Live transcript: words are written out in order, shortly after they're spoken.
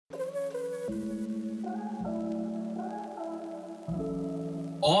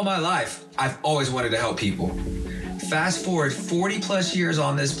All my life, I've always wanted to help people. Fast forward 40 plus years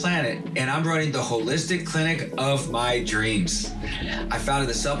on this planet, and I'm running the holistic clinic of my dreams. I founded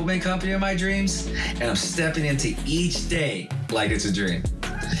the supplement company of my dreams, and I'm stepping into each day like it's a dream.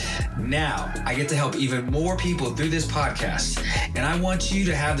 Now, I get to help even more people through this podcast, and I want you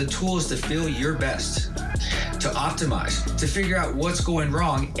to have the tools to feel your best, to optimize, to figure out what's going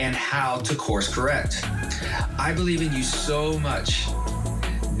wrong and how to course correct. I believe in you so much.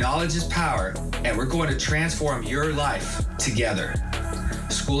 Knowledge is power, and we're going to transform your life together.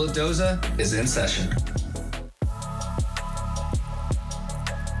 School of Doza is in session.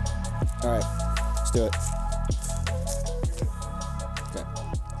 All right, let's do it. Okay.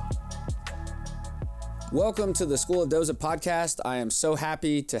 Welcome to the School of Doza podcast. I am so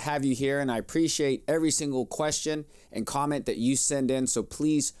happy to have you here, and I appreciate every single question and comment that you send in. So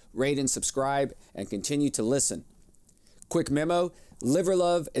please rate and subscribe and continue to listen. Quick memo, Liver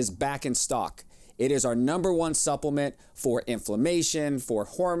Love is back in stock. It is our #1 supplement for inflammation, for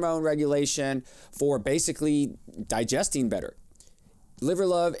hormone regulation, for basically digesting better. Liver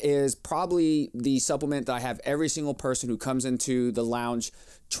Love is probably the supplement that I have every single person who comes into the lounge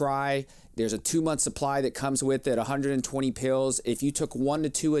try. There's a 2-month supply that comes with it, 120 pills. If you took 1 to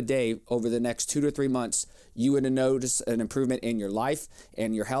 2 a day over the next 2 to 3 months, you would notice an improvement in your life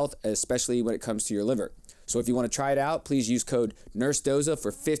and your health, especially when it comes to your liver. So if you want to try it out, please use code NurseDoza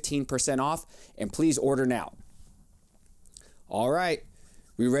for 15% off, and please order now. All right,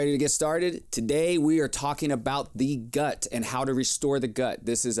 we ready to get started? Today we are talking about the gut and how to restore the gut.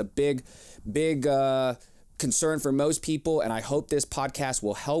 This is a big concern for most people, and I hope this podcast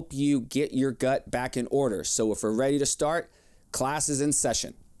will help you get your gut back in order. So if we're ready to start, class is in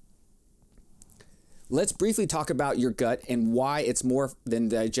session. Let's briefly talk about your gut and why it's more than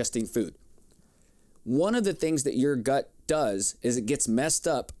digesting food. One of the things that your gut does is it gets messed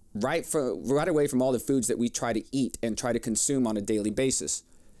up right away from all the foods that we try to eat and try to consume on a daily basis.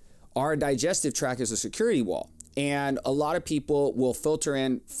 Our digestive tract is a security wall, and a lot of people will filter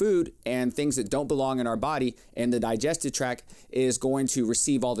in food and things that don't belong in our body, and the digestive tract is going to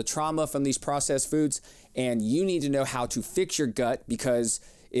receive all the trauma from these processed foods, and you need to know how to fix your gut, because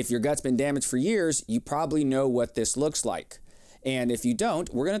if your gut's been damaged for years, you probably know what this looks like. And if you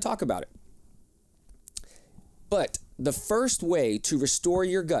don't, we're going to talk about it. But the first way to restore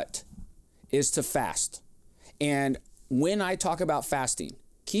your gut is to fast. And when I talk about fasting,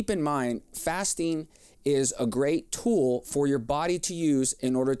 keep in mind, fasting is a great tool for your body to use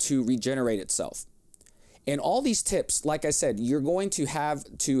in order to regenerate itself. And all these tips, like I said, you're going to have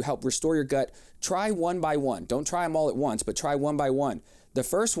to help restore your gut. Try one by one. Don't try them all at once, but try one by one. The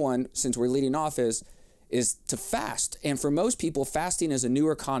first one, since we're leading off, is to fast. And for most people, fasting is a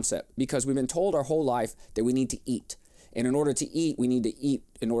newer concept because we've been told our whole life that we need to eat. And in order to eat, we need to eat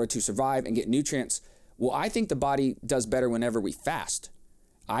in order to survive and get nutrients. Well, I think the body does better whenever we fast.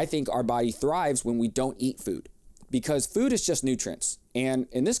 I think our body thrives when we don't eat food, because food is just nutrients. And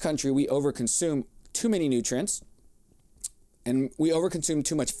in this country, we overconsume too many nutrients and we overconsume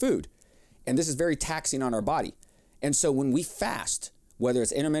too much food. And this is very taxing on our body. And so when we fast, whether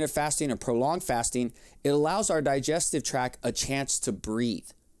it's intermittent fasting or prolonged fasting, it allows our digestive tract a chance to breathe.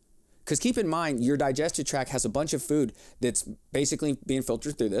 Because keep in mind, your digestive tract has a bunch of food that's basically being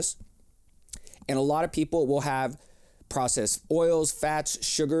filtered through this. And a lot of people will have processed oils, fats,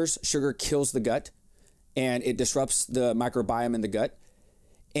 sugars. Sugar kills the gut and it disrupts the microbiome in the gut.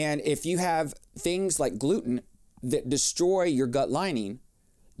 And if you have things like gluten that destroy your gut lining,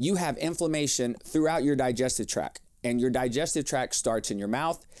 you have inflammation throughout your digestive tract. And your digestive tract starts in your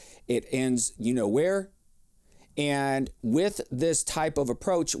mouth. It ends you know where. And with this type of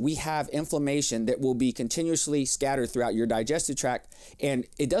approach, we have inflammation that will be continuously scattered throughout your digestive tract. And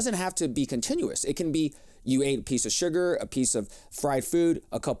it doesn't have to be continuous. It can be you ate a piece of sugar, a piece of fried food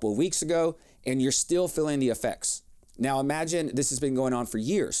a couple of weeks ago, and you're still feeling the effects. Now imagine this has been going on for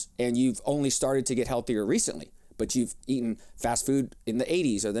years and you've only started to get healthier recently, but you've eaten fast food in the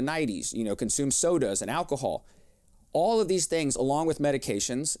 80s or the 90s, consumed sodas and alcohol. All of these things, along with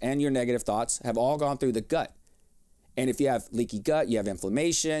medications and your negative thoughts, have all gone through the gut. And if you have leaky gut, you have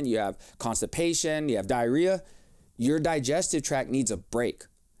inflammation, you have constipation, you have diarrhea, your digestive tract needs a break.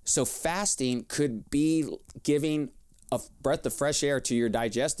 So fasting could be giving a breath of fresh air to your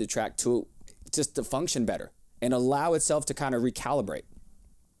digestive tract to function better and allow itself to kind of recalibrate.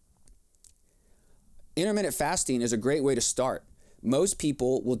 Intermittent fasting is a great way to start. Most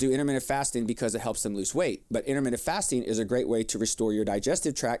people will do intermittent fasting because it helps them lose weight, but intermittent fasting is a great way to restore your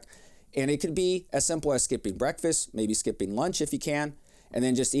digestive tract. And it could be as simple as skipping breakfast, maybe skipping lunch if you can, and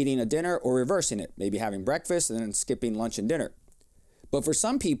then just eating a dinner, or reversing it, maybe having breakfast and then skipping lunch and dinner. But for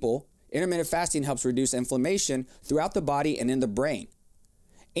some people, intermittent fasting helps reduce inflammation throughout the body and in the brain.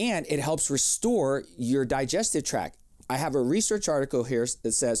 And it helps restore your digestive tract. I have a research article here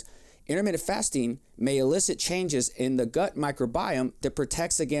that says intermittent fasting may elicit changes in the gut microbiome that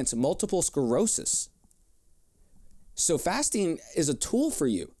protects against multiple sclerosis. So fasting is a tool for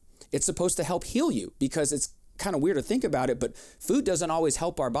you. It's supposed to help heal you, because it's kind of weird to think about it, but food doesn't always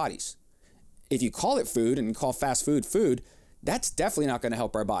help our bodies. If you call it food and call fast food food, that's definitely not going to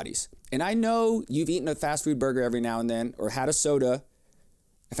help our bodies. And I know you've eaten a fast food burger every now and then, or had a soda,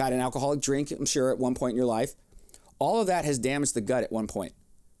 have had an alcoholic drink, I'm sure, at one point in your life. All of that has damaged the gut at one point.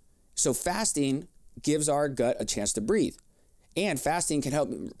 So fasting gives our gut a chance to breathe. And fasting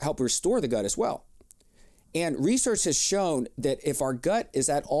can help restore the gut as well. And research has shown that if our gut is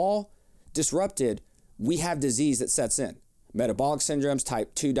at all disrupted, we have disease that sets in. Metabolic syndromes,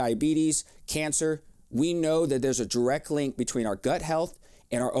 type 2 diabetes, cancer. We know that there's a direct link between our gut health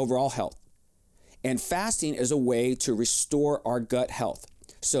and our overall health. And fasting is a way to restore our gut health.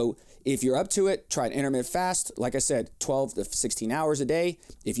 So if you're up to it, try an intermittent fast. Like I said, 12 to 16 hours a day.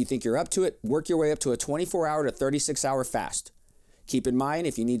 If you think you're up to it, work your way up to a 24-hour to 36-hour fast. Keep in mind,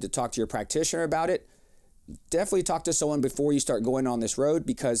 if you need to talk to your practitioner about it, definitely talk to someone before you start going on this road,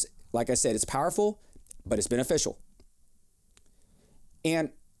 because like I said, it's powerful, but it's beneficial. And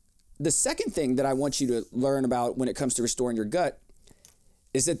the second thing that I want you to learn about when it comes to restoring your gut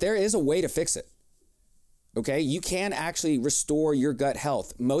is that there is a way to fix it. Okay, you can actually restore your gut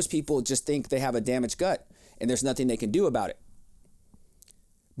health. Most people just think they have a damaged gut and there's nothing they can do about it.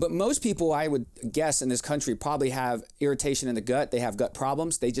 But most people, I would guess, in this country probably have irritation in the gut. They have gut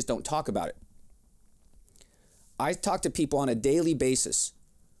problems. They just don't talk about it. I talk to people on a daily basis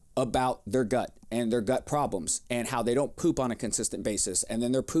about their gut and their gut problems and how they don't poop on a consistent basis, and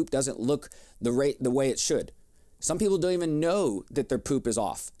then their poop doesn't look the way it should. Some people don't even know that their poop is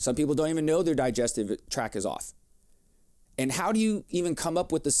off. Some people don't even know their digestive tract is off. And how do you even come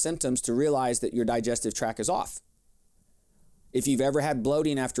up with the symptoms to realize that your digestive tract is off? If you've ever had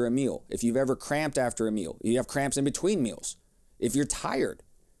bloating after a meal, if you've ever cramped after a meal, you have cramps in between meals, if you're tired,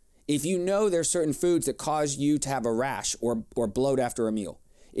 if you know there's certain foods that cause you to have a rash or bloat after a meal,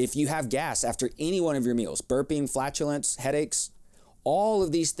 if you have gas after any one of your meals, burping, flatulence, headaches, all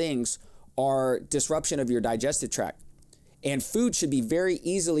of these things are disruption of your digestive tract. And food should be very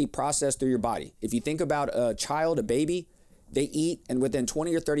easily processed through your body. If you think about a child, a baby, they eat and within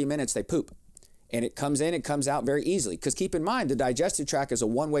 20 or 30 minutes they poop. And it comes in, it comes out very easily. Because keep in mind, the digestive tract is a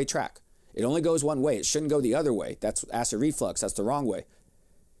one-way track. It only goes one way. It shouldn't go the other way. That's acid reflux. That's the wrong way.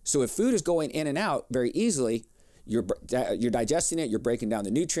 So if food is going in and out very easily, you're digesting it, you're breaking down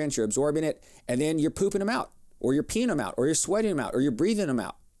the nutrients, you're absorbing it, and then you're pooping them out, or you're peeing them out, or you're sweating them out, or you're breathing them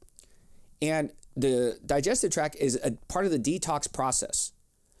out. And the digestive tract is a part of the detox process.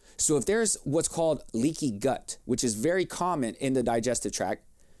 So if there's what's called leaky gut, which is very common in the digestive tract,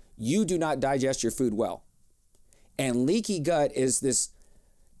 you do not digest your food well. And leaky gut is this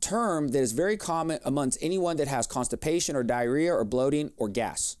term that is very common amongst anyone that has constipation or diarrhea or bloating or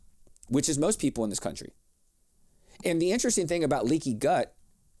gas, which is most people in this country. And the interesting thing about leaky gut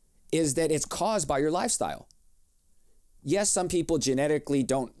is that it's caused by your lifestyle. Yes, some people genetically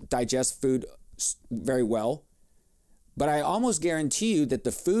don't digest food very well, but I almost guarantee you that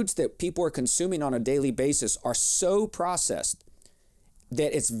the foods that people are consuming on a daily basis are so processed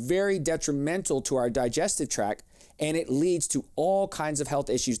that it's very detrimental to our digestive tract, and it leads to all kinds of health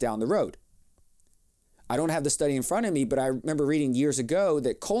issues down the road. I don't have the study in front of me, but I remember reading years ago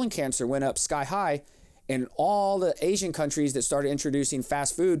that colon cancer went up sky high, and all the Asian countries that started introducing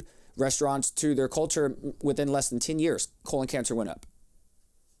fast food restaurants to their culture within less than 10 years, colon cancer went up.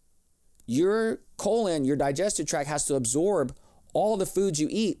 Your colon, your digestive tract has to absorb all the foods you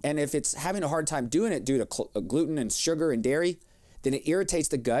eat, and if it's having a hard time doing it due to gluten and sugar and dairy, then it irritates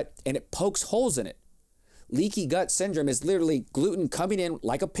the gut and it pokes holes in it. Leaky gut syndrome is literally gluten coming in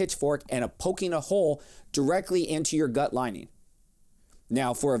like a pitchfork and poking a hole directly into your gut lining.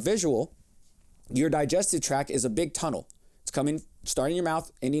 Now, for a visual, your digestive tract is a big tunnel. It's coming, starting in your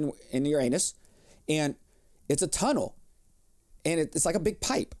mouth, ending in your anus, and it's a tunnel, and it's like a big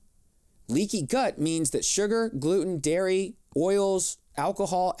pipe. Leaky gut means that sugar, gluten, dairy, oils,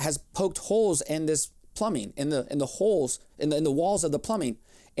 alcohol has poked holes in this plumbing, in the holes, in the walls of the plumbing,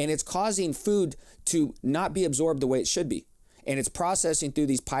 and it's causing food to not be absorbed the way it should be. And it's processing through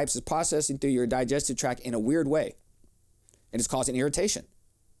these pipes, it's processing through your digestive tract in a weird way, and it's causing irritation.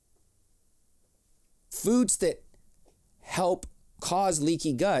 Foods that help cause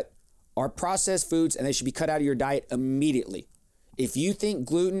leaky gut are processed foods, and they should be cut out of your diet immediately. If you think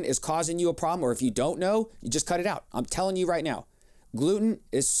gluten is causing you a problem, or if you don't know, you just cut it out. I'm telling you right now, Gluten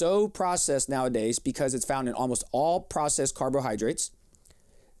is so processed nowadays because it's found in almost all processed carbohydrates.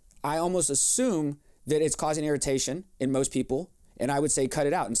 I almost assume that it's causing irritation in most people, and I would say cut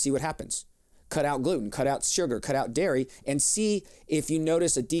it out and see what happens. Cut out gluten, cut out sugar, cut out dairy, and see if you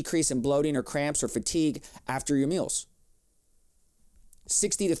notice a decrease in bloating or cramps or fatigue after your meals.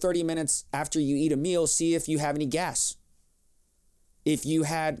 60 to 30 minutes after you eat a meal, see if you have any gas. If you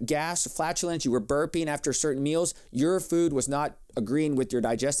had gas, flatulence, you were burping after certain meals, your food was not agreeing with your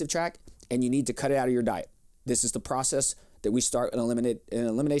digestive tract, and you need to cut it out of your diet. This is the process that we start an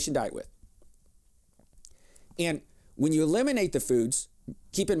elimination diet with. And when you eliminate the foods,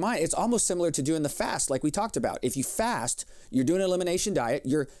 keep in mind, it's almost similar to doing the fast like we talked about. If you fast, you're doing an elimination diet,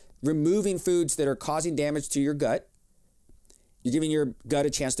 you're removing foods that are causing damage to your gut. You're giving your gut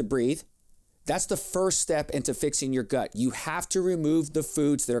a chance to breathe. That's the first step into fixing your gut. You have to remove the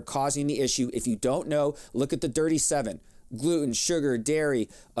foods that are causing the issue. If you don't know, look at the dirty 7. Gluten, sugar, dairy,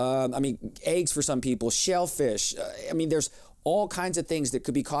 eggs for some people, shellfish. There's all kinds of things that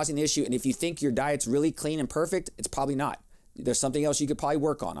could be causing the issue. And if you think your diet's really clean and perfect, it's probably not. There's something else you could probably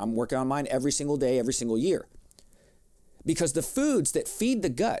work on. I'm working on mine every single day, every single year. Because the foods that feed the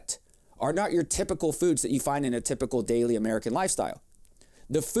gut are not your typical foods that you find in a typical daily American lifestyle.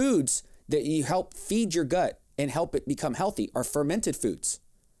 The foods that you help feed your gut and help it become healthy are fermented foods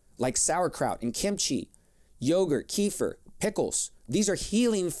like sauerkraut and kimchi, yogurt, kefir, pickles. These are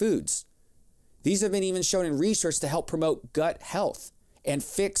healing foods. These have been even shown in research to help promote gut health and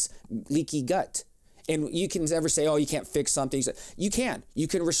fix leaky gut. And you can never say, oh, you can't fix something. You can. You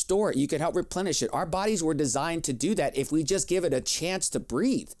can restore it. You can help replenish it. Our bodies were designed to do that if we just give it a chance to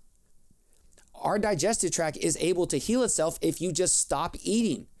breathe. Our digestive tract is able to heal itself if you just stop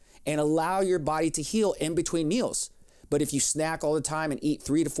eating and allow your body to heal in between meals. But if you snack all the time and eat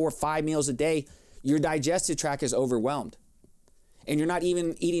 3 to 4, 5 meals a day, your digestive tract is overwhelmed. And you're not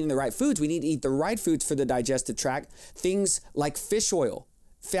even eating the right foods. We need to eat the right foods for the digestive tract. Things like fish oil.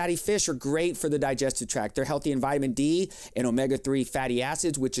 Fatty fish are great for the digestive tract. They're healthy in vitamin D and omega-3 fatty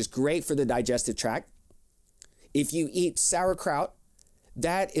acids, which is great for the digestive tract. If you eat sauerkraut,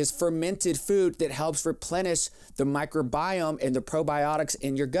 that is fermented food that helps replenish the microbiome and the probiotics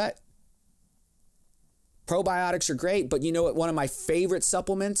in your gut. Probiotics are great, but you know what one of my favorite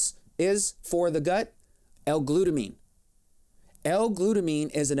supplements is for the gut? L-glutamine.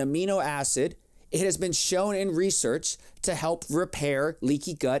 L-glutamine is an amino acid. It has been shown in research to help repair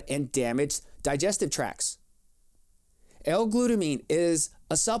leaky gut and damaged digestive tracts. L-glutamine is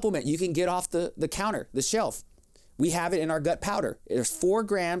a supplement you can get off the counter, the shelf. We have it in our gut powder. There's 4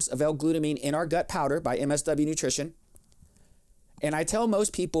 grams of L-glutamine in our gut powder by MSW Nutrition. And I tell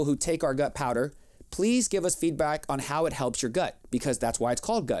most people who take our gut powder, please give us feedback on how it helps your gut, because that's why it's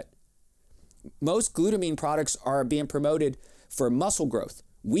called gut. Most glutamine products are being promoted for muscle growth.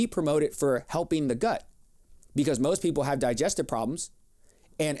 We promote it for helping the gut because most people have digestive problems.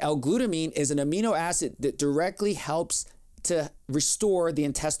 And L-glutamine is an amino acid that directly helps to restore the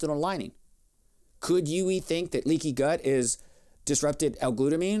intestinal lining. Could you think that leaky gut is disrupted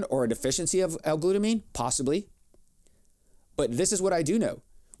L-glutamine or a deficiency of L-glutamine? Possibly. But this is what I do know.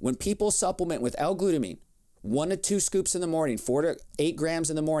 When people supplement with L-glutamine, 1 to 2 scoops in the morning, 4 to 8 grams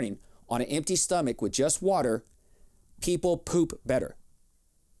in the morning on an empty stomach with just water, people poop better.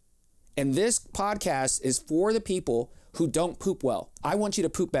 And this podcast is for the people who don't poop well. I want you to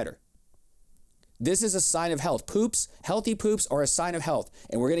poop better. This is a sign of health. Healthy poops are a sign of health.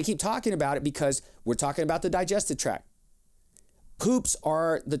 And we're going to keep talking about it because we're talking about the digestive tract. Poops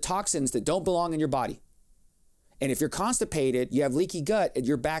are the toxins that don't belong in your body. And if you're constipated, you have leaky gut, and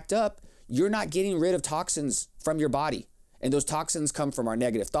you're backed up, you're not getting rid of toxins from your body. And those toxins come from our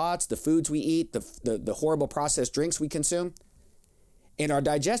negative thoughts, the foods we eat, the horrible processed drinks we consume. And our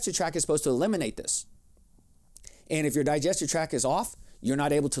digestive tract is supposed to eliminate this. And if your digestive tract is off, you're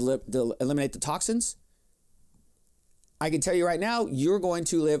not able to eliminate the toxins. I can tell you right now, you're going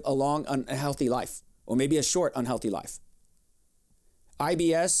to live a long, unhealthy life, or maybe a short, unhealthy life.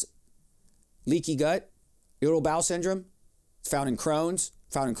 IBS, leaky gut, irritable bowel syndrome, it's found in Crohn's,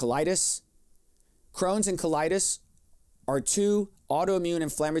 found in colitis. Crohn's and colitis are 2 autoimmune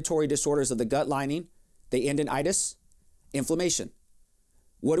inflammatory disorders of the gut lining. They end in itis, inflammation.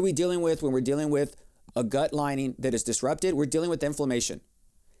 What are we dealing with when we're dealing with a gut lining that is disrupted? We're dealing with inflammation.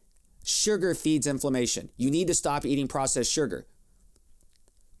 Sugar feeds inflammation. You need to stop eating processed sugar.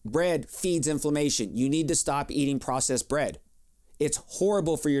 Bread feeds inflammation. You need to stop eating processed bread. It's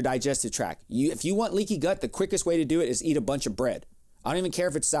horrible for your digestive tract. If you want leaky gut, the quickest way to do it is eat a bunch of bread. I don't even care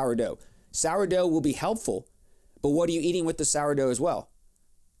if it's sourdough. Sourdough will be helpful, but what are you eating with the sourdough as well?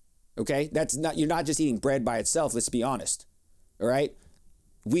 Okay, you're not just eating bread by itself, let's be honest. all right?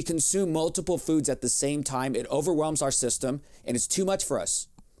 We consume multiple foods at the same time. It overwhelms our system and it's too much for us.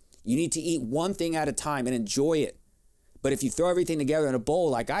 You need to eat one thing at a time and enjoy it. But if you throw everything together in a bowl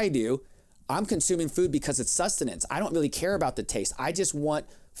like I do, I'm consuming food because it's sustenance. I don't really care about the taste. I just want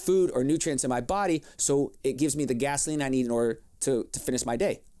food or nutrients in my body so it gives me the gasoline I need in order to finish my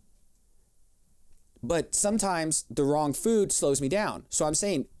day. But sometimes the wrong food slows me down. So I'm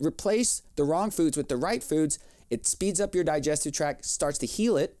saying replace the wrong foods with the right foods. It speeds up your digestive tract, starts to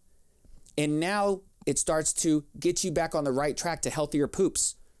heal it, and now it starts to get you back on the right track to healthier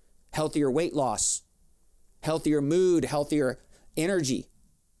poops, healthier weight loss, healthier mood, healthier energy.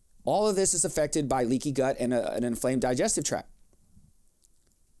 All of this is affected by leaky gut and an inflamed digestive tract.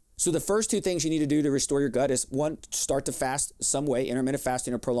 So the first two things you need to do to restore your gut is, one, start to fast some way, intermittent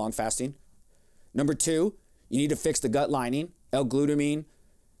fasting or prolonged fasting. Number two, you need to fix the gut lining, L-glutamine,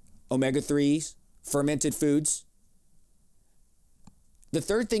 omega-3s, fermented foods. The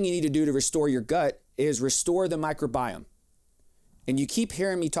third thing you need to do to restore your gut is restore the microbiome. And you keep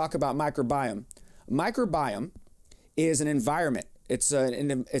hearing me talk about microbiome. Microbiome is an environment. It's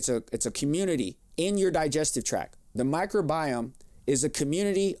a community in your digestive tract. The microbiome is a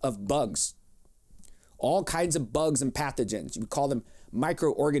community of bugs, all kinds of bugs and pathogens. We call them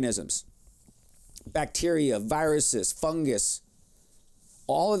microorganisms, bacteria, viruses, fungus,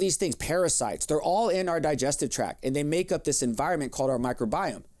 all of these things, parasites. They're all in our digestive tract and they make up this environment called our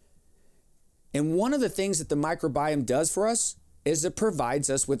microbiome. And one of the things that the microbiome does for us is it provides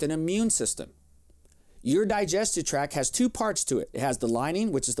us with an immune system. Your digestive tract has two parts to it. It has the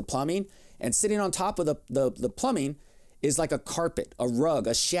lining, which is the plumbing, and sitting on top of the plumbing is like a carpet, a rug,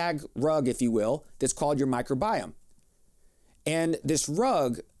 a shag rug, if you will, that's called your microbiome. And this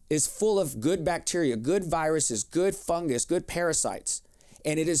rug is full of good bacteria, good viruses, good fungus, good parasites.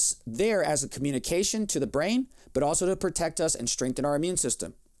 And it is there as a communication to the brain, but also to protect us and strengthen our immune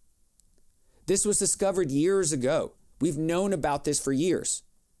system. This was discovered years ago. We've known about this for years.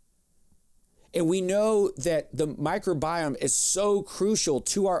 And we know that the microbiome is so crucial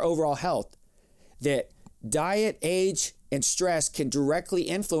to our overall health that diet, age, and stress can directly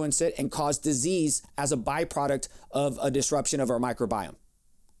influence it and cause disease as a byproduct of a disruption of our microbiome.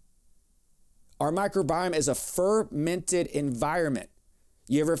 Our microbiome is a fermented environment.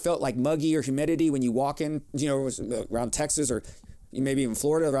 You ever felt like muggy or humidity when you walk in, around Texas or maybe even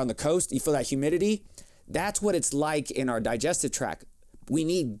Florida, around the coast? You feel that humidity? That's what it's like in our digestive tract. We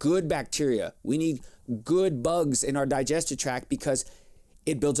need good bacteria. We need good bugs in our digestive tract because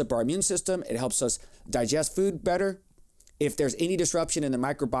it builds up our immune system. It helps us digest food better. If there's any disruption in the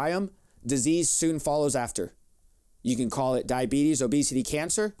microbiome, disease soon follows after. You can call it diabetes, obesity,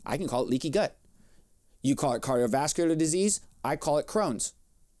 cancer. I can call it leaky gut. You call it cardiovascular disease. I call it Crohn's.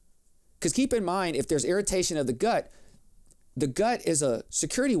 Because keep in mind, if there's irritation of the gut is a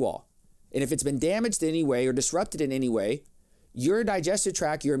security wall. And if it's been damaged in any way or disrupted in any way, your digestive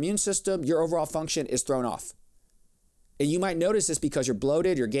tract, your immune system, your overall function is thrown off. And you might notice this because you're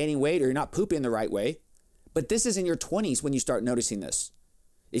bloated, you're gaining weight, or you're not pooping the right way. But this is in your 20s when you start noticing this.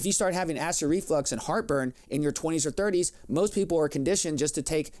 If you start having acid reflux and heartburn in your 20s or 30s, most people are conditioned just to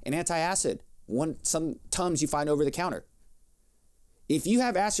take an antacid, some Tums you find over the counter. If you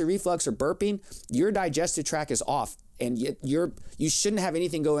have acid reflux or burping, your digestive tract is off and you shouldn't have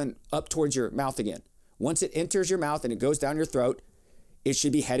anything going up towards your mouth again. Once it enters your mouth and it goes down your throat, it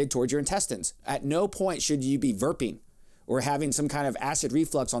should be headed towards your intestines. At no point should you be burping or having some kind of acid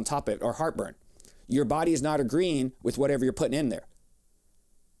reflux on top of it or heartburn. Your body is not agreeing with whatever you're putting in there.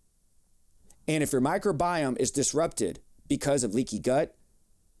 And if your microbiome is disrupted because of leaky gut,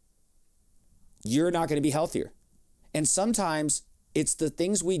 you're not going to be healthier. And sometimes it's the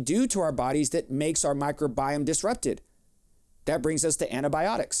things we do to our bodies that makes our microbiome disrupted. That brings us to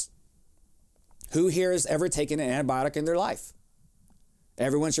antibiotics. Who here has ever taken an antibiotic in their life?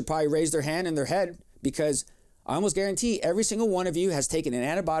 Everyone should probably raise their hand in their head because I almost guarantee every single one of you has taken an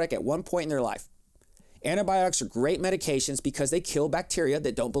antibiotic at one point in their life. Antibiotics are great medications because they kill bacteria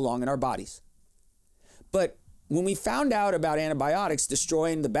that don't belong in our bodies. But when we found out about antibiotics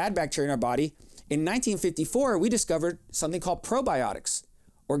destroying the bad bacteria in our body, in 1954, we discovered something called probiotics,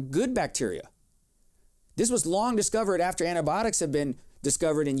 or good bacteria. This was long discovered after antibiotics have been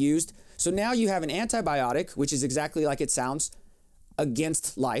discovered and used. So now you have an antibiotic, which is exactly like it sounds,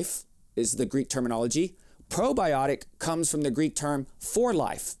 against life is the Greek terminology. Probiotic comes from the Greek term for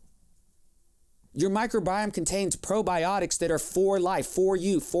life. Your microbiome contains probiotics that are for life, for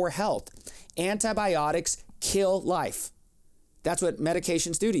you, for health. Antibiotics kill life. That's what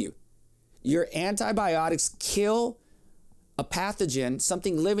medications do to you. Your antibiotics kill a pathogen,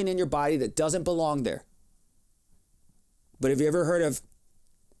 something living in your body that doesn't belong there. But have you ever heard of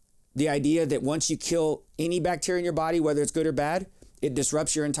the idea that once you kill any bacteria in your body, whether it's good or bad, it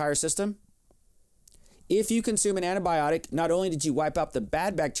disrupts your entire system? If you consume an antibiotic, not only did you wipe out the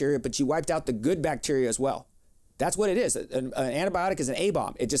bad bacteria, but you wiped out the good bacteria as well. That's what it is. An antibiotic is an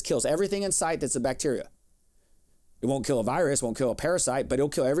A-bomb. It just kills everything in sight that's a bacteria. It won't kill a virus, won't kill a parasite, but it'll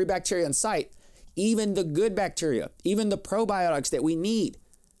kill every bacteria in sight, even the good bacteria, even the probiotics that we need.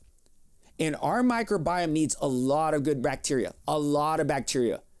 And our microbiome needs a lot of good bacteria, a lot of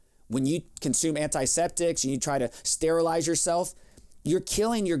bacteria. When you consume antiseptics and you try to sterilize yourself, you're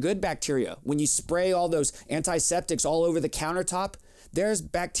killing your good bacteria. When you spray all those antiseptics all over the countertop, there's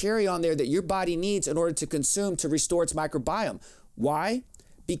bacteria on there that your body needs in order to consume to restore its microbiome. Why?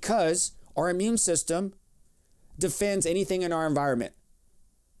 Because our immune system defends anything in our environment.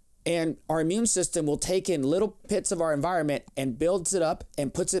 And our immune system will take in little bits of our environment and builds it up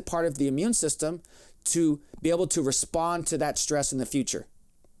and puts it part of the immune system to be able to respond to that stress in the future.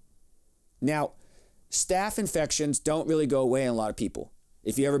 Now, staph infections don't really go away in a lot of people.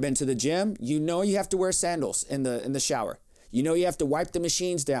 If you've ever been to the gym, you know you have to wear sandals in the shower. You know you have to wipe the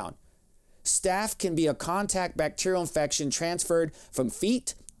machines down. Staph can be a contact bacterial infection transferred from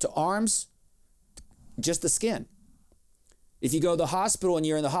feet to arms, just the skin. If you go to the hospital and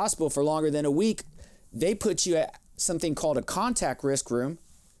you're in the hospital for longer than a week, they put you at something called a contact risk room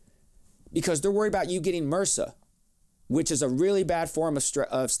because they're worried about you getting MRSA, which is a really bad form of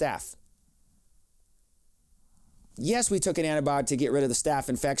staph. Yes, we took an antibiotic to get rid of the staph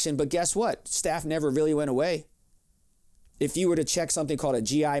infection, but guess what? Staph never really went away. If you were to check something called a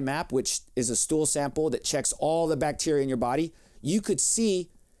GI map, which is a stool sample that checks all the bacteria in your body, you could see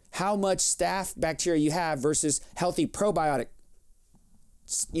how much staph bacteria you have versus healthy probiotic,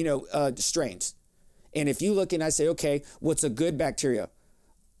 strains. And if you look and I say, okay, what's a good bacteria?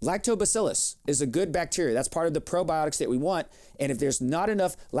 Lactobacillus is a good bacteria. That's part of the probiotics that we want. And if there's not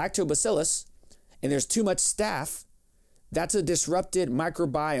enough lactobacillus and there's too much staph, that's a disrupted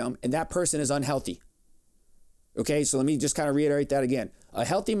microbiome and that person is unhealthy. Okay, so let me just kind of reiterate that again. A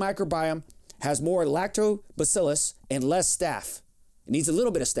healthy microbiome has more lactobacillus and less staph. It needs a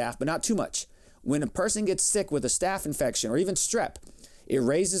little bit of staph, but not too much. When a person gets sick with a staph infection or even strep, it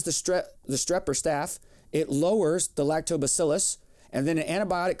raises the strep or staph, it lowers the lactobacillus, and then an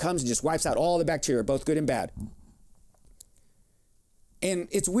antibiotic comes and just wipes out all the bacteria, both good and bad. And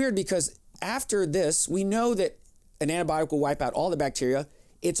it's weird because after this, we know that an antibiotic will wipe out all the bacteria.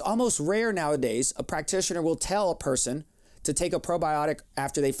 It's almost rare nowadays a practitioner will tell a person to take a probiotic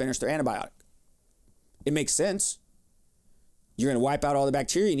after they finish their antibiotic. It makes sense. You're going to wipe out all the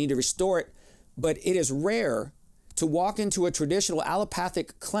bacteria, you need to restore it. But it is rare to walk into a traditional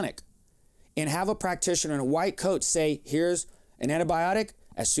allopathic clinic and have a practitioner in a white coat say, here's an antibiotic.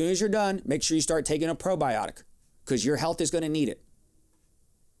 As soon as you're done, make sure you start taking a probiotic because your health is going to need it.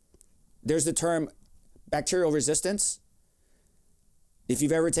 There's the term bacterial resistance. If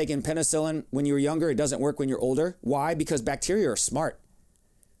you've ever taken penicillin when you were younger, it doesn't work when you're older. Why? Because bacteria are smart.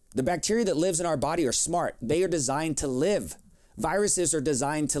 The bacteria that lives in our body are smart. They are designed to live. Viruses are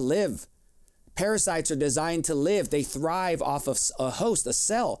designed to live. Parasites are designed to live. They thrive off of a host, a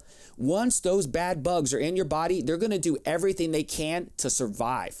cell. Once those bad bugs are in your body, they're going to do everything they can to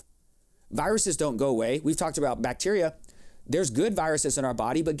survive. Viruses don't go away. We've talked about bacteria. There's good viruses in our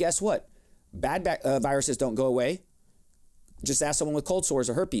body, but guess what? Bad viruses don't go away. Just ask someone with cold sores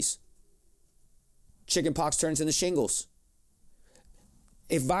or herpes. Chickenpox turns into shingles.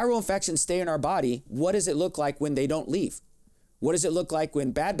 If viral infections stay in our body, what does it look like when they don't leave? What does it look like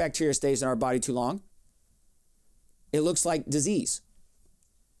when bad bacteria stays in our body too long? It looks like disease.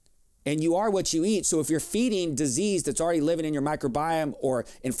 And you are what you eat. So if you're feeding disease that's already living in your microbiome or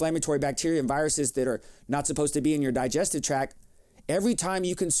inflammatory bacteria and viruses that are not supposed to be in your digestive tract, every time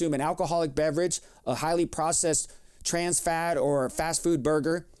you consume an alcoholic beverage, a highly processed trans fat or fast food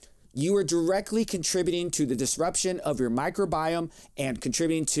burger, you are directly contributing to the disruption of your microbiome and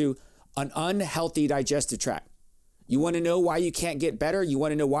contributing to an unhealthy digestive tract. You want to know why you can't get better? You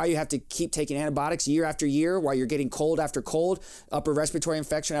want to know why you have to keep taking antibiotics year after year, why you're getting cold after cold, upper respiratory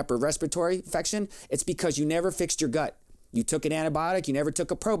infection after respiratory infection? It's because you never fixed your gut. You took an antibiotic, you never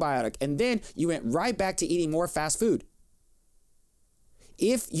took a probiotic, and then you went right back to eating more fast food.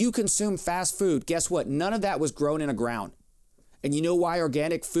 If you consume fast food, guess what? None of that was grown in a ground. And you know why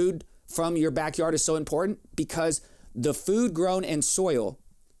organic food from your backyard is so important? Because the food grown in soil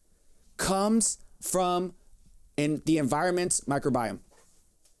comes from in the environment's microbiome.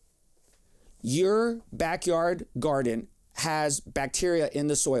 Your backyard garden has bacteria in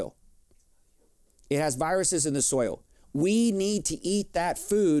the soil. It has viruses in the soil. We need to eat that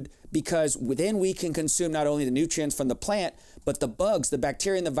food because then we can consume not only the nutrients from the plant, but the bugs, the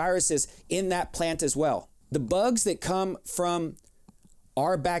bacteria, and the viruses in that plant as well. The bugs that come from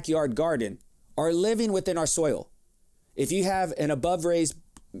our backyard garden are living within our soil. If you have an above raised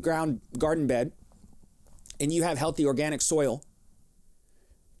ground garden bed and you have healthy organic soil,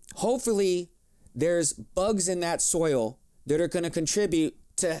 hopefully there's bugs in that soil that are going to contribute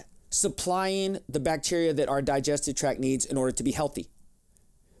to supplying the bacteria that our digestive tract needs in order to be healthy.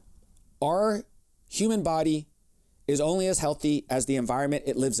 Our human body is only as healthy as the environment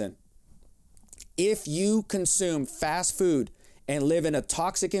it lives in. If you consume fast food and live in a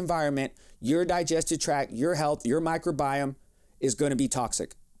toxic environment, your digestive tract, your health, your microbiome is going to be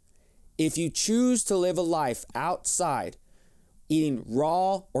toxic. If you choose to live a life outside, eating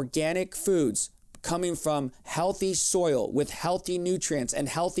raw, organic foods coming from healthy soil with healthy nutrients and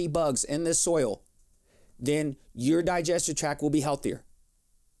healthy bugs in this soil, then your digestive tract will be healthier.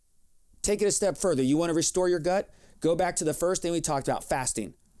 Take it a step further. You want to restore your gut? Go back to the first thing we talked about,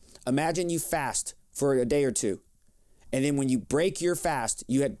 fasting. Imagine you fast for a day or two. And then when you break your fast,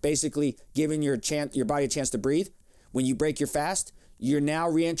 you had basically given your body a chance to breathe. When you break your fast, you're now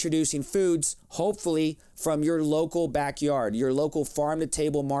reintroducing foods, hopefully from your local backyard, your local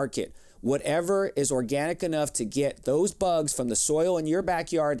farm-to-table market, whatever is organic enough to get those bugs from the soil in your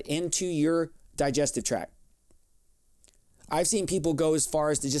backyard into your digestive tract. I've seen people go as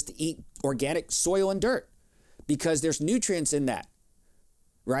far as to just eat organic soil and dirt because there's nutrients in that,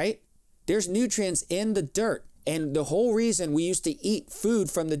 right? There's nutrients in the dirt. And the whole reason we used to eat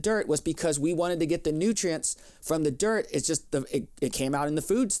food from the dirt was because we wanted to get the nutrients from the dirt. It's just it came out in the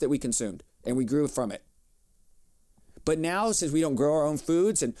foods that we consumed and we grew from it. But now, since we don't grow our own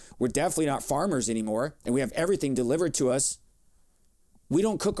foods and we're definitely not farmers anymore and we have everything delivered to us, we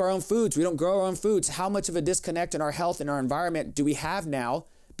don't cook our own foods. We don't grow our own foods. How much of a disconnect in our health and our environment do we have now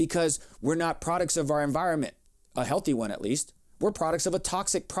because we're not products of our environment, a healthy one at least. We're products of a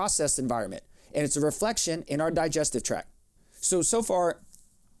toxic processed environment. And it's a reflection in our digestive tract. So far,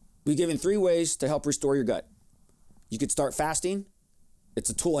 we've given 3 ways to help restore your gut. You could start fasting. It's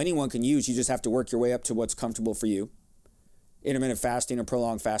a tool anyone can use. You just have to work your way up to what's comfortable for you. Intermittent fasting or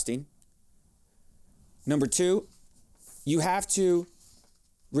prolonged fasting. Number 2, you have to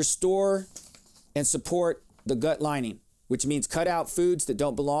restore and support the gut lining, which means cut out foods that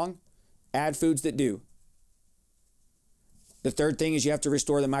don't belong, add foods that do. The third thing is you have to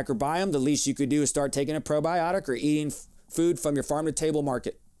restore the microbiome. The least you could do is start taking a probiotic or eating food from your farm-to-table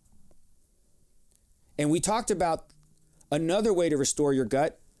market. And we talked about another way to restore your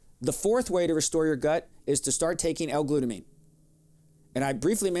gut. The 4th way to restore your gut is to start taking L-glutamine. And I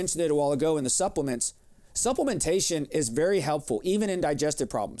briefly mentioned it a while ago in the supplements. Supplementation is very helpful, even in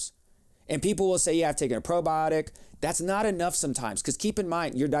digestive problems. And people will say, yeah, I've taken a probiotic. That's not enough sometimes, because keep in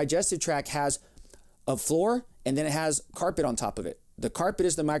mind, your digestive tract has a floor and then it has carpet on top of it. The carpet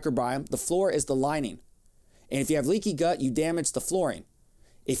is the microbiome. The floor is the lining. And if you have leaky gut, you damage the flooring.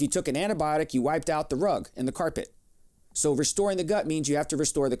 If you took an antibiotic, you wiped out the rug and the carpet. So restoring the gut means you have to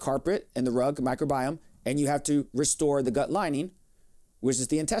restore the carpet and the rug microbiome, and you have to restore the gut lining, which is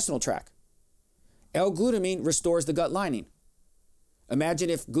the intestinal tract. L-glutamine restores the gut lining.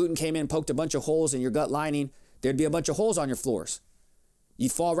 Imagine if gluten came in and poked a bunch of holes in your gut lining, there'd be a bunch of holes on your floors.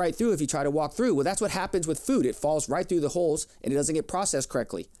 You'd fall right through if you try to walk through. Well, that's what happens with food. It falls right through the holes and it doesn't get processed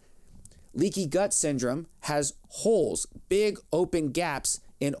correctly. Leaky gut syndrome has holes, big open gaps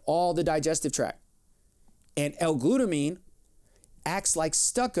in all the digestive tract. And L-glutamine acts like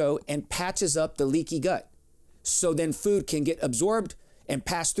stucco and patches up the leaky gut. So then food can get absorbed and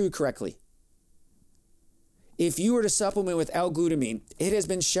pass through correctly. If you were to supplement with L-glutamine, it has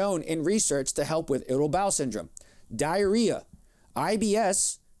been shown in research to help with irritable bowel syndrome, diarrhea,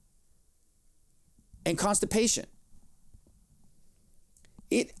 IBS, and constipation.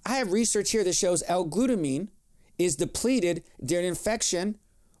 I have research here that shows L-glutamine is depleted during infection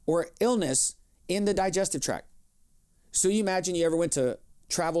or illness in the digestive tract. So you imagine you ever went to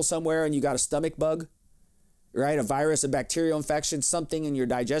travel somewhere and you got a stomach bug, right? A virus, a bacterial infection, something in your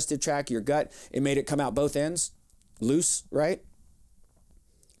digestive tract, your gut, it made it come out both ends, loose, right?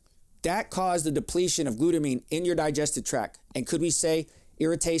 That caused the depletion of glutamine in your digestive tract. And could we say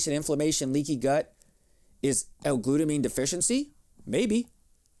irritation, inflammation, leaky gut is L-glutamine deficiency? Maybe.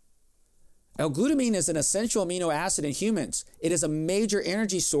 L-glutamine is an essential amino acid in humans. It is a major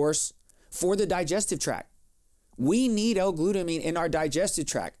energy source for the digestive tract. We need L-glutamine in our digestive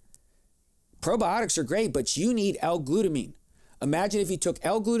tract. Probiotics are great, but you need L-glutamine. Imagine if you took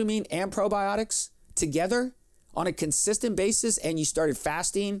L-glutamine and probiotics together on a consistent basis and you started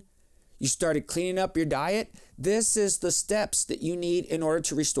fasting, You started cleaning up your diet. This is the steps that you need in order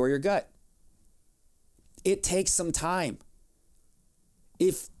to restore your gut. It takes some time.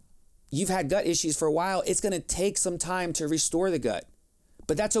 If you've had gut issues for a while, it's going to take some time to restore the gut.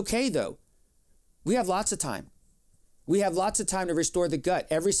 But that's okay though. We have lots of time. We have lots of time to restore the gut.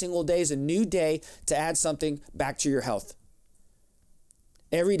 Every single day is a new day to add something back to your health.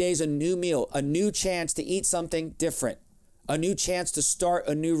 Every day is a new meal, a new chance to eat something different, a new chance to start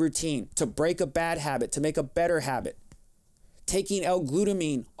a new routine, to break a bad habit, to make a better habit. Taking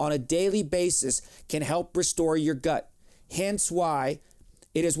L-glutamine on a daily basis can help restore your gut. Hence why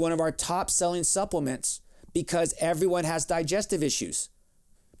it is one of our top selling supplements, because everyone has digestive issues.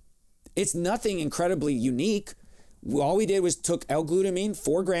 It's nothing incredibly unique. All we did was took L-glutamine,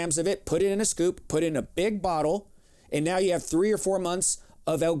 4 grams of it, put it in a scoop, put it in a big bottle, and now you have 3 or 4 months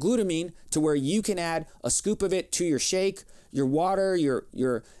of L-glutamine to where you can add a scoop of it to your shake, your water,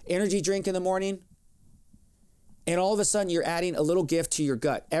 your energy drink in the morning. And all of a sudden you're adding a little gift to your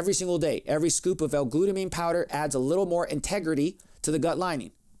gut every single day. Every scoop of L-glutamine powder adds a little more integrity to the gut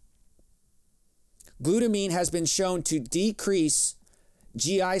lining. Glutamine has been shown to decrease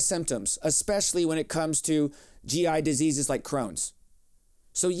GI symptoms, especially when it comes to GI diseases like Crohn's.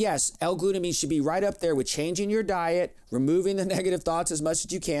 So yes, L-glutamine should be right up there with changing your diet, removing the negative thoughts as much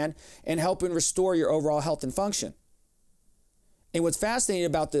as you can, and helping restore your overall health and function. And what's fascinating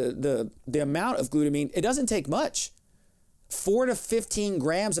about the amount of glutamine, it doesn't take much. 4 to 15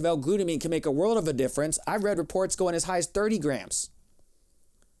 grams of L-glutamine can make a world of a difference. I've read reports going as high as 30 grams.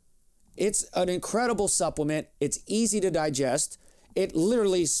 It's an incredible supplement. It's easy to digest. It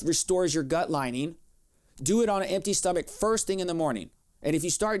literally restores your gut lining. Do it on an empty stomach first thing in the morning. And if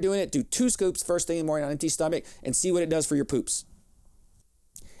you start doing it, do 2 scoops first thing in the morning on an empty stomach and see what it does for your poops.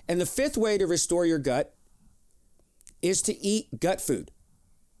 And the 5th way to restore your gut is to eat gut food.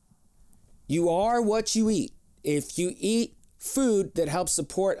 You are what you eat. If you eat food that helps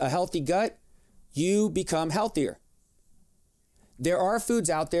support a healthy gut, you become healthier. There are foods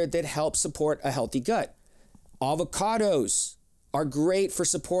out there that help support a healthy gut. Avocados are great for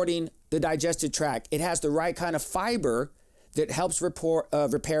supporting the digestive tract. It has the right kind of fiber that helps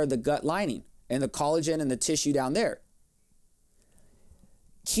repair the gut lining and the collagen and the tissue down there.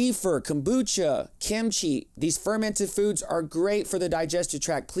 Kefir, kombucha, kimchi, these fermented foods are great for the digestive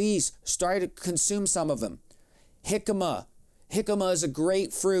tract. Please start to consume some of them. Jicama. Jicama is a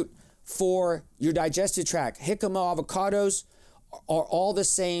great fruit for your digestive tract. Jicama avocados are all the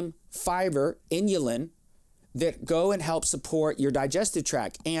same fiber, inulin, that go and help support your digestive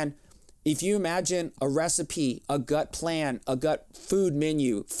tract. And if you imagine a recipe, a gut plan, a gut food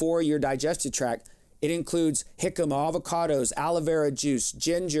menu for your digestive tract, it includes jicama, avocados, aloe vera juice,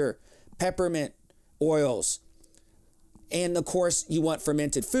 ginger, peppermint oils, and of course you want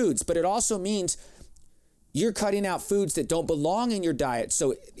fermented foods. But it also means you're cutting out foods that don't belong in your diet.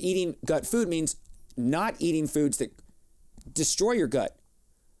 So eating gut food means not eating foods that destroy your gut.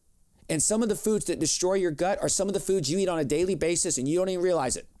 And some of the foods that destroy your gut are some of the foods you eat on a daily basis and you don't even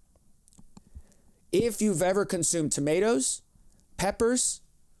realize it. If you've ever consumed tomatoes, peppers,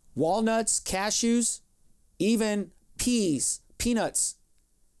 walnuts, cashews, even peas, peanuts,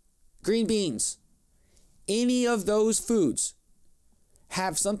 green beans, any of those foods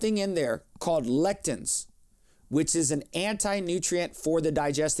have something in there called lectins, which is an anti-nutrient for the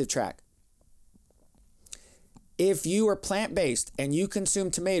digestive tract. If you are plant-based and you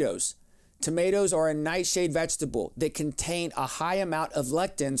consume tomatoes, tomatoes are a nightshade vegetable that contain a high amount of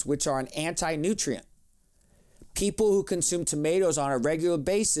lectins, which are an anti-nutrient. People who consume tomatoes on a regular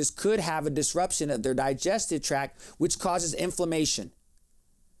basis could have a disruption of their digestive tract, which causes inflammation.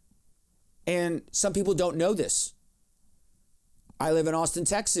 And some people don't know this. I live in Austin,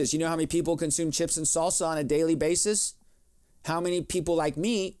 Texas. You know how many people consume chips and salsa on a daily basis? How many people like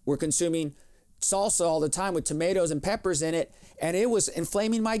me were consuming salsa all the time with tomatoes and peppers in it, and it was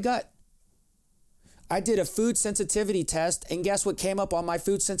inflaming my gut? I did a food sensitivity test, and guess what came up on my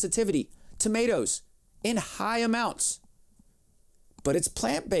food sensitivity? Tomatoes in high amounts. But it's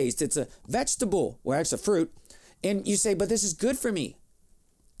plant-based. It's a vegetable. Well, it's a fruit. And you say, but this is good for me.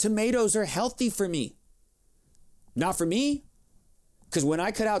 Tomatoes are healthy for me. Not for me. Because when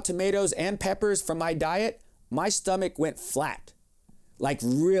I cut out tomatoes and peppers from my diet, my stomach went flat. Like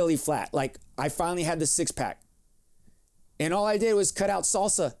really flat. Like I finally had the 6-pack. And all I did was cut out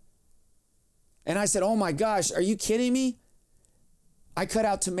salsa. And I said, oh my gosh, are you kidding me? I cut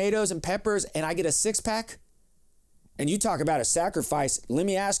out tomatoes and peppers and I get a 6-pack? And you talk about a sacrifice. Let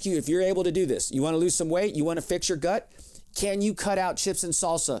me ask you if you're able to do this. You want to lose some weight? You want to fix your gut? Can you cut out chips and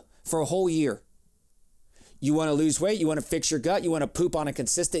salsa for a whole year? You want to lose weight, you want to fix your gut, you want to poop on a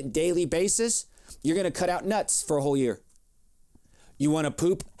consistent daily basis, you're going to cut out nuts for a whole year. You want to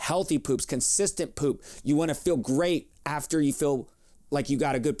poop healthy poops, consistent poop. You want to feel great after you feel like you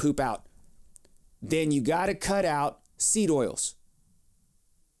got a good poop out. Then you got to cut out seed oils.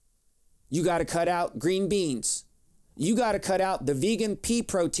 You got to cut out green beans. You got to cut out the vegan pea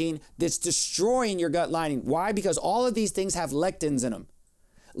protein that's destroying your gut lining. Why? Because all of these things have lectins in them.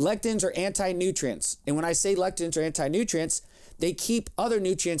 Lectins are anti-nutrients. And when I say lectins are anti-nutrients, they keep other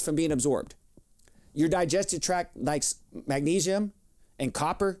nutrients from being absorbed. Your digestive tract likes magnesium and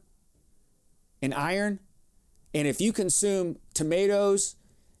copper and iron. And if you consume tomatoes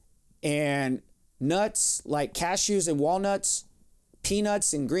and nuts like cashews and walnuts,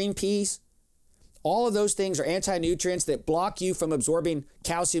 peanuts and green peas, all of those things are anti-nutrients that block you from absorbing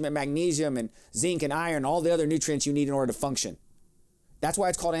calcium and magnesium and zinc and iron, all the other nutrients you need in order to function. That's why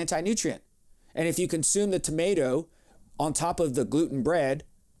it's called anti-nutrient. And if you consume the tomato on top of the gluten bread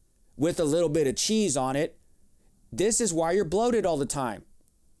with a little bit of cheese on it, this is why you're bloated all the time.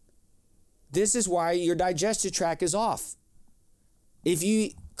 This is why your digestive tract is off. If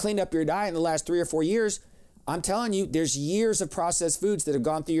you cleaned up your diet in the last 3 or 4 years, I'm telling you, there's years of processed foods that have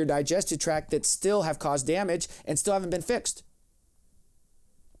gone through your digestive tract that still have caused damage and still haven't been fixed.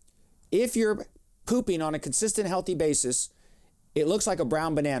 If you're pooping on a consistent, healthy basis, it looks like a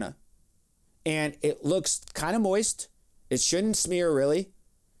brown banana and it looks kind of moist. It shouldn't smear really,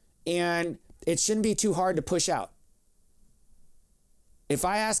 and it shouldn't be too hard to push out. If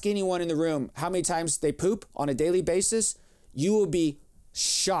I ask anyone in the room how many times they poop on a daily basis, you will be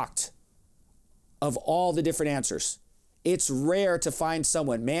shocked of all the different answers. It's rare to find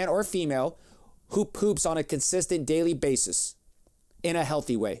someone, man or female, who poops on a consistent daily basis in a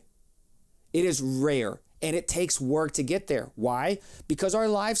healthy way. It is rare, and it takes work to get there. Why? Because our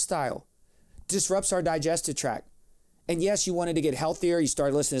lifestyle disrupts our digestive tract. And yes, you wanted to get healthier. You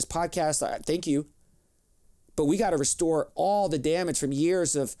started listening to this podcast. Thank you. But we got to restore all the damage from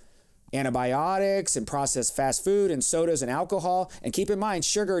years of antibiotics and processed fast food and sodas and alcohol. And keep in mind,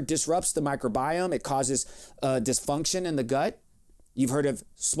 sugar disrupts the microbiome. It causes dysfunction in the gut. You've heard of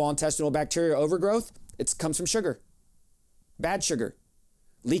small intestinal bacterial overgrowth. It comes from sugar. Bad sugar.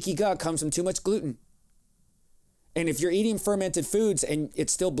 Leaky gut comes from too much gluten. And if you're eating fermented foods and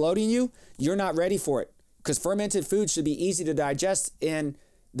it's still bloating you, you're not ready for it. Because fermented foods should be easy to digest in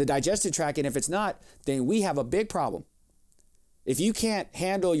the digestive tract. And if it's not, then we have a big problem. If you can't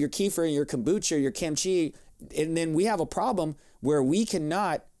handle your kefir and your kombucha, your kimchi, and then we have a problem where we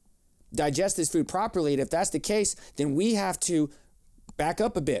cannot digest this food properly. And if that's the case, then we have to back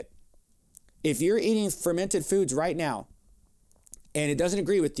up a bit. If you're eating fermented foods right now and it doesn't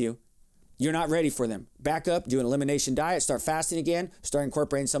agree with you, you're not ready for them. Back up, do an elimination diet, start fasting again, start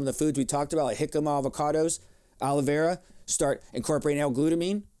incorporating some of the foods we talked about, like jicama, avocados, aloe vera, start incorporating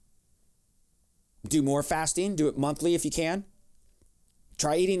L-glutamine. Do more fasting, do it monthly if you can.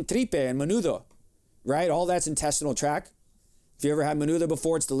 Try eating tripe and menudo, right? All that's intestinal tract. If you ever had menudo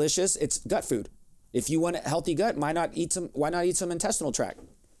before, it's delicious. It's gut food. If you want a healthy gut, why not eat some intestinal tract?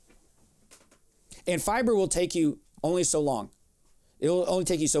 And fiber will take you only so long. It will only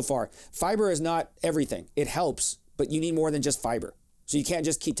take you so far. Fiber is not everything. It helps, but you need more than just fiber. So you can't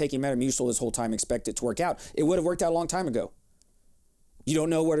just keep taking Metamucil this whole time and expect it to work out. It would have worked out a long time ago. You don't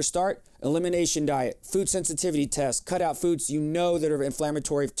know where to start? Elimination diet, food sensitivity test, cut out foods you know that are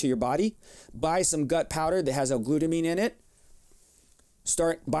inflammatory to your body. Buy some gut powder that has L-glutamine in it.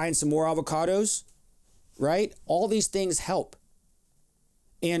 Start buying some more avocados, right? All these things help.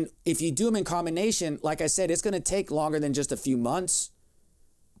 And if you do them in combination, like I said, it's going to take longer than just a few months,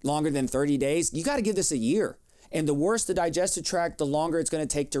 longer than 30 days. You got to give this a year. And the worse the digestive tract, the longer it's going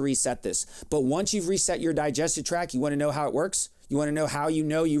to take to reset this. But once you've reset your digestive tract, you want to know how it works? You want to know how you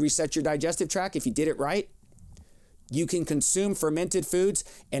know you reset your digestive tract if you did it right? You can consume fermented foods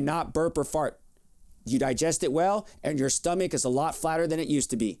and not burp or fart. You digest it well, and your stomach is a lot flatter than it used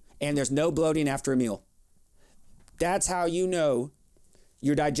to be. And there's no bloating after a meal. That's how you know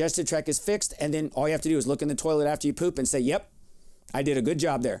your digestive tract is fixed, and then all you have to do is look in the toilet after you poop and say, yep, I did a good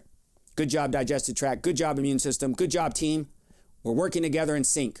job there. Good job, digestive tract. Good job, immune system. Good job, team. We're working together in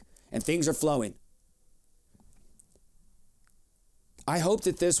sync, and things are flowing. I hope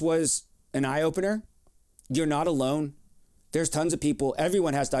that this was an eye-opener. You're not alone. There's tons of people.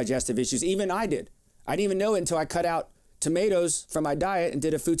 Everyone has digestive issues. Even I did. I didn't even know it until I cut out tomatoes from my diet and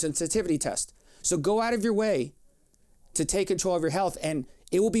did a food sensitivity test. So go out of your way to take control of your health, and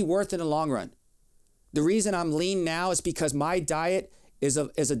it will be worth it in the long run. The reason I'm lean now is because my diet is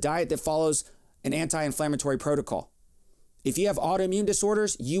a diet that follows an anti-inflammatory protocol. If you have autoimmune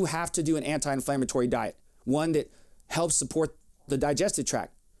disorders, you have to do an anti-inflammatory diet. one that helps support the digestive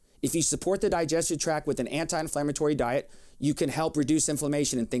tract. If you support the digestive tract with an anti-inflammatory diet, you can help reduce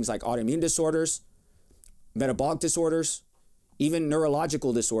inflammation in things like autoimmune disorders, metabolic disorders, even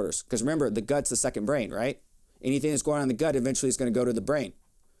neurological disorders. Because remember, the gut's the second brain, right? Anything that's going on in the gut eventually is going to go to the brain.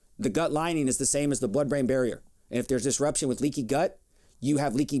 The gut lining is the same as the blood-brain barrier. And if there's disruption with leaky gut, you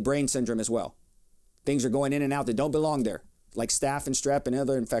have leaky brain syndrome as well. Things are going in and out that don't belong there, like staph and strep and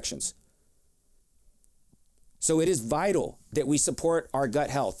other infections. So it is vital that we support our gut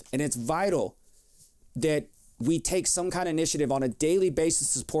health. And it's vital that we take some kind of initiative on a daily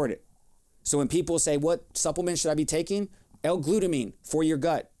basis to support it. So when people say, what supplements should I be taking? L-glutamine for your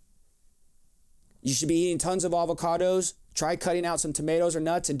gut. You should be eating tons of avocados. Try cutting out some tomatoes or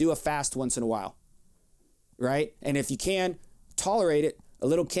nuts and do a fast once in a while, right? And if you can, tolerate it. A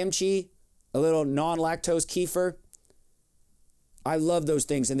little kimchi, a little non-lactose kefir. I love those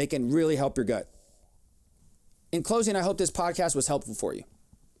things and they can really help your gut. In closing, I hope this podcast was helpful for you.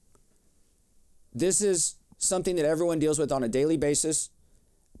 This is something that everyone deals with on a daily basis,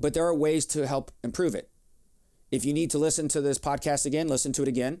 but there are ways to help improve it. If you need to listen to this podcast again, listen to it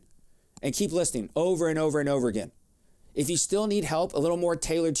again and keep listening over and over and over again. If you still need help, a little more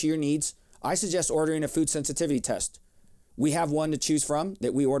tailored to your needs, I suggest ordering a food sensitivity test. We have one to choose from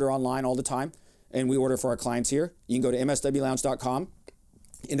that we order online all the time, and we order for our clients here. You can go to mswlounge.com,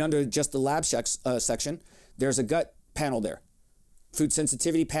 and under just the lab section, there's a gut panel there. Food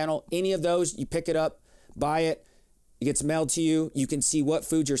sensitivity panel, any of those, you pick it up, buy it, it gets mailed to you. You can see what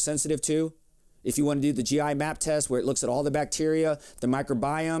foods you're sensitive to. If you want to do the GI map test where it looks at all the bacteria, the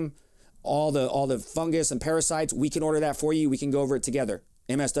microbiome, all the fungus and parasites, we can order that for you. We can go over it together.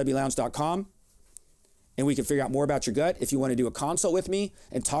 mswlounge.com, and we can figure out more about your gut. If you want to do a consult with me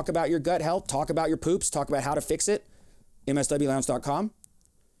and talk about your gut health, talk about your poops, talk about how to fix it, mswlounge.com.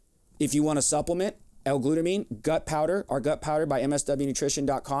 If you want a supplement, L-glutamine, gut powder, our gut powder by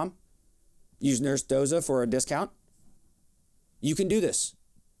mswnutrition.com. Use Nurse Doza for a discount. You can do this.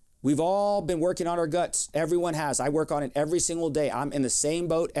 We've all been working on our guts. Everyone has. I work on it every single day. I'm in the same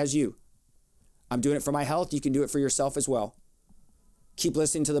boat as you. I'm doing it for my health. You can do it for yourself as well. Keep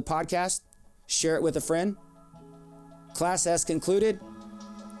listening to the podcast. Share it with a friend. Class S concluded.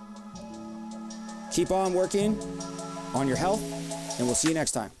 Keep on working on your health, and we'll see you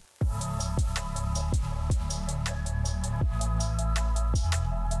next time.